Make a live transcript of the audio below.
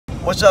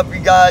What's up, you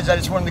guys? I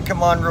just wanted to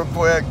come on real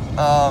quick,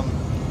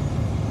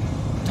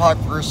 talk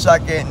for a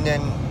second, and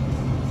then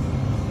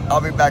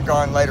I'll be back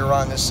on later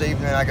on this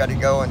evening. I got to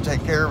go and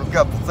take care of a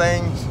couple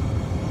things.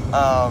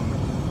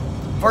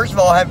 First of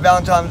all, happy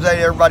Valentine's Day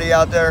to everybody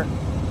out there.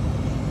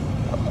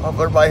 Hope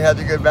everybody had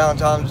a good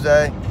Valentine's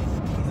Day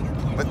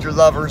with your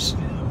lovers.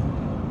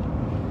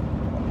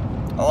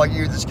 All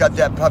you that's got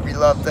that puppy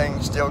love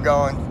thing still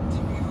going,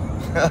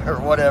 or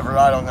whatever,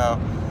 I don't know.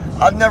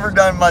 I've never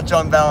done much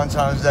on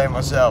Valentine's Day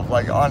myself.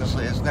 Like,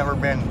 honestly, it's never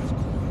been,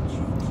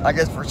 I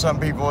guess for some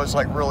people it's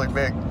like really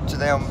big to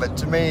them, but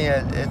to me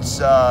it's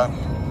just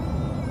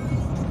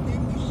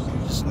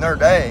another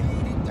day,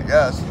 I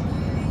guess.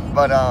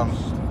 But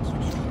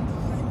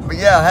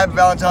yeah, happy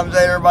Valentine's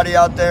Day to everybody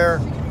out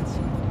there.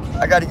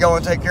 I got to go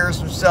and take care of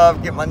some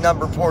stuff, get my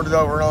number ported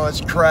over and all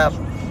this crap.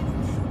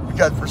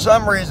 Because for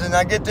some reason,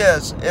 I get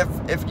this, if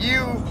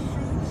you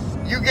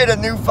get a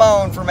new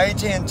phone from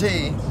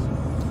AT&T,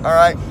 all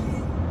right,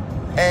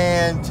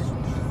 and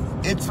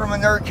it's from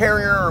another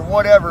carrier or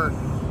whatever,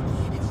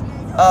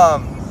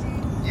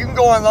 you can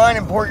go online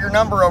and port your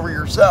number over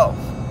yourself.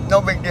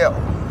 No big deal.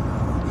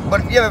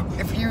 But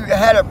if you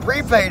had a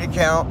prepaid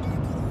account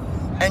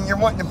and you're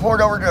wanting to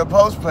port over to a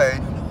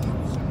postpaid,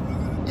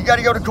 you got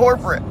to go to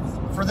corporate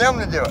for them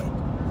to do it.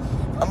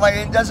 I'm like,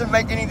 it doesn't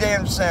make any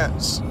damn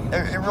sense.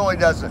 It really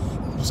doesn't.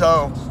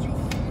 So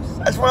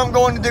that's what I'm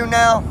going to do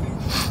now.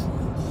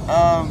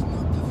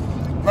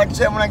 Like I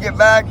said, when I get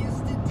back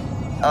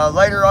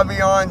later, I'll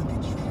be on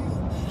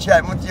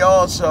chatting with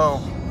y'all. So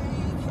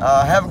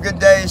have a good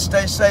day.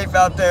 Stay safe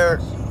out there,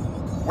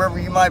 wherever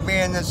you might be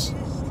in this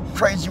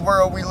crazy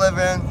world we live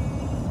in.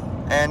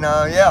 And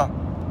yeah,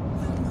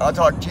 I'll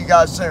talk to you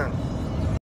guys soon.